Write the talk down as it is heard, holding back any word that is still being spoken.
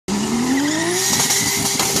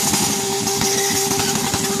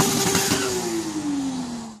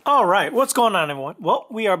Alright, what's going on, everyone? Well,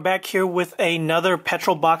 we are back here with another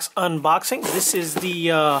Petrol box unboxing. This is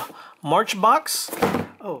the March box.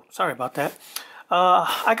 Oh, sorry about that.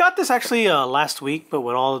 I got this actually last week, but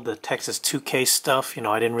with all of the Texas 2K stuff, you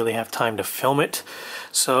know, I didn't really have time to film it.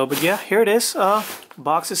 So, but yeah, here it is.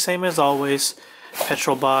 Box is same as always.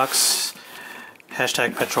 Petrol box.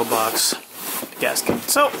 Hashtag Petrol box. Gasket.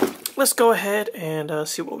 So, let's go ahead and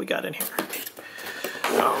see what we got in here.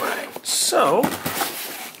 Alright, so...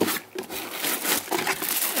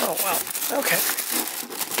 Oh, wow. Okay.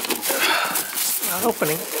 It's not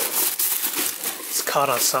opening. It's caught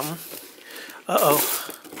on something. Uh-oh.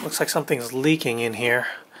 Looks like something's leaking in here.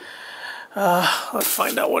 Let's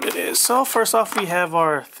find out what it is. So, first off, we have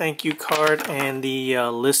our thank you card and the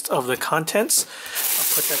list of the contents.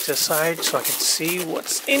 I'll put that to the side so I can see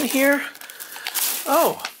what's in here.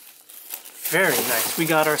 Oh, very nice. We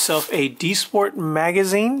got ourselves a D-Sport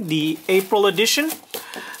magazine, the April edition.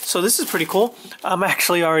 So this is pretty cool. I'm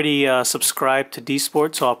actually already subscribed to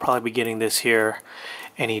D-Sport, so I'll probably be getting this here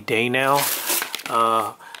any day now.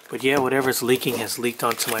 But yeah, whatever's leaking has leaked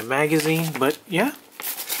onto my magazine. But yeah,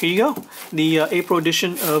 here you go. The April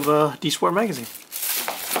edition of D-Sport magazine.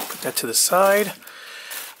 Put that to the side.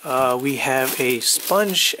 We have a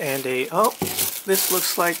sponge and a... Oh, this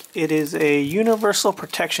looks like it is a universal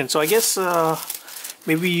protection. So I guess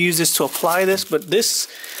maybe you use this to apply this, but this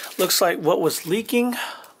looks like what was leaking.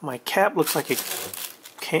 My cap looks like it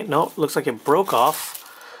can't, no, looks like it broke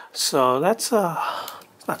off. So that's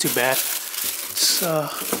not too bad. It's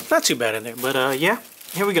not too bad in there, but yeah,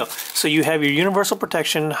 here we go. So you have your universal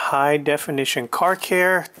protection, high definition car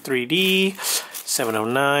care, 3D,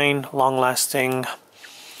 709, long lasting.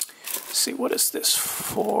 Let's see, what is this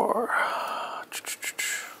for?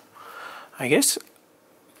 I guess,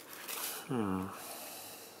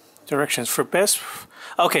 directions for best.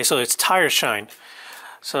 Okay, so it's tire shine.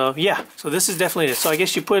 So yeah, so this is definitely it. So I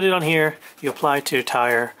guess you put it on here, you apply it to your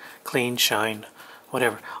tire, clean, shine,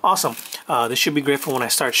 whatever. Awesome. This should be great for when I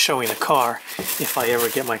start showing the car, if I ever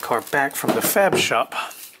get my car back from the fab shop.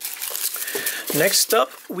 Next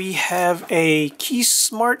up, we have a Key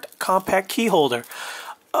Smart compact key holder.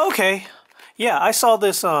 Okay, yeah, I saw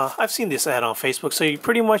this, I've seen this ad on Facebook. So you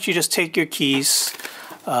pretty much, you just take your keys,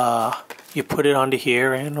 you put it onto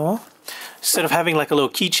here, and well, instead of having like a little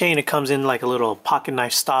keychain, it comes in like a little pocket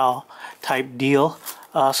knife style type deal.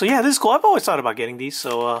 So yeah, this is cool. I've always thought about getting these,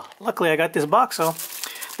 so luckily I got this box, so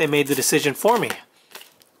they made the decision for me.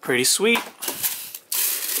 Pretty sweet.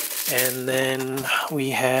 And then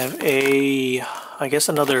we have a, I guess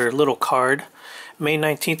another little card. May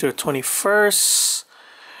 19th or 21st.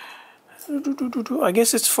 I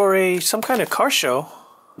guess it's for some kind of car show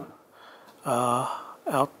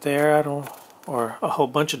out there. I don't, or a whole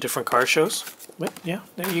bunch of different car shows. But yeah,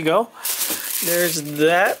 there you go. There's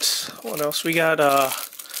that. What else? We got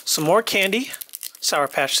some more candy, Sour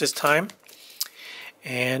Patch this time,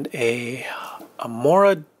 and a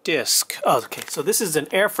Amora disc. Oh, okay, so this is an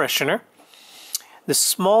air freshener. This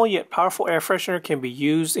small yet powerful air freshener can be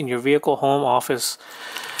used in your vehicle, home, office,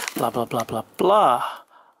 blah blah blah blah blah.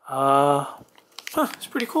 It's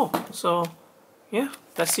pretty cool. So yeah,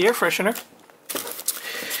 that's the air freshener.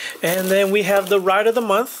 And then we have the Ride of the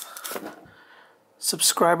Month,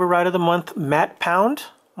 Subscriber Ride of the Month, Matt Pound,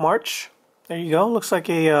 March. There you go. Looks like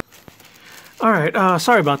a... Alright,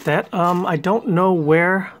 sorry about that. I don't know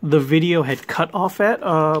where the video had cut off at,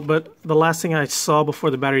 but the last thing I saw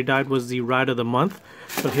before the battery died was the Ride of the Month.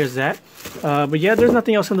 So here's that. But yeah, there's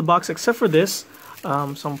nothing else in the box except for this. So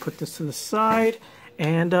I'm going to put this to the side.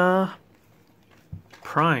 And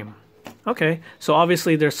Prime. Okay, so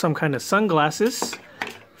obviously there's some kind of sunglasses.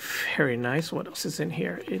 Very nice. What else is in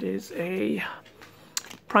here? It is a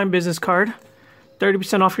Prime business card.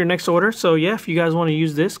 30% off your next order. So yeah, if you guys want to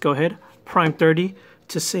use this, go ahead. Prime 30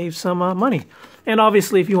 to save some money. And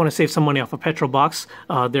obviously, if you want to save some money off a Petrol box,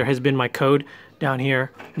 there has been my code down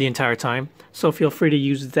here the entire time. So feel free to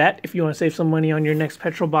use that if you want to save some money on your next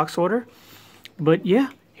Petrol box order. But yeah,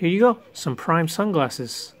 here you go. Some Prime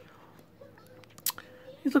sunglasses.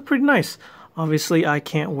 These look pretty nice. Obviously, I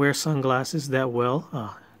can't wear sunglasses that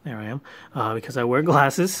well. There I am, because I wear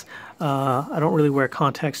glasses. I don't really wear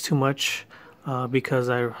contacts too much because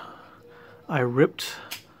I ripped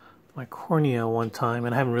my cornea one time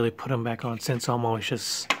and I haven't really put them back on since, so I'm always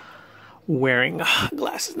just wearing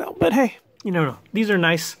glasses now. But hey, you know, these are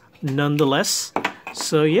nice nonetheless.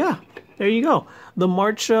 So yeah, there you go. The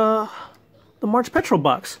March Petrol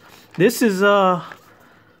box. This is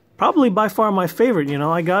probably by far my favorite. You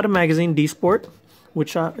know, I got a magazine, D-Sport.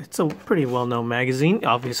 which it's a pretty well-known magazine,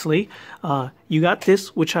 obviously. You got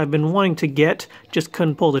this, which I've been wanting to get, just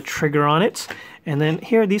couldn't pull the trigger on it. And then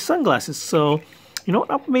here are these sunglasses. So, you know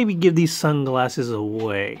what, I'll maybe give these sunglasses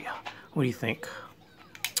away. What do you think?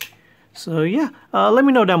 So yeah, let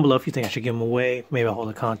me know down below if you think I should give them away. Maybe I'll hold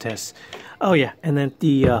a contest. Oh yeah, and then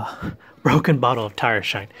the broken bottle of tire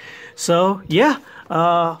shine. So yeah,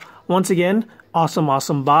 once again,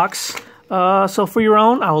 awesome box. So for your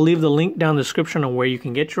own, I will leave the link down in the description on where you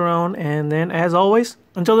can get your own. And then as always,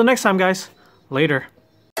 until the next time guys, later.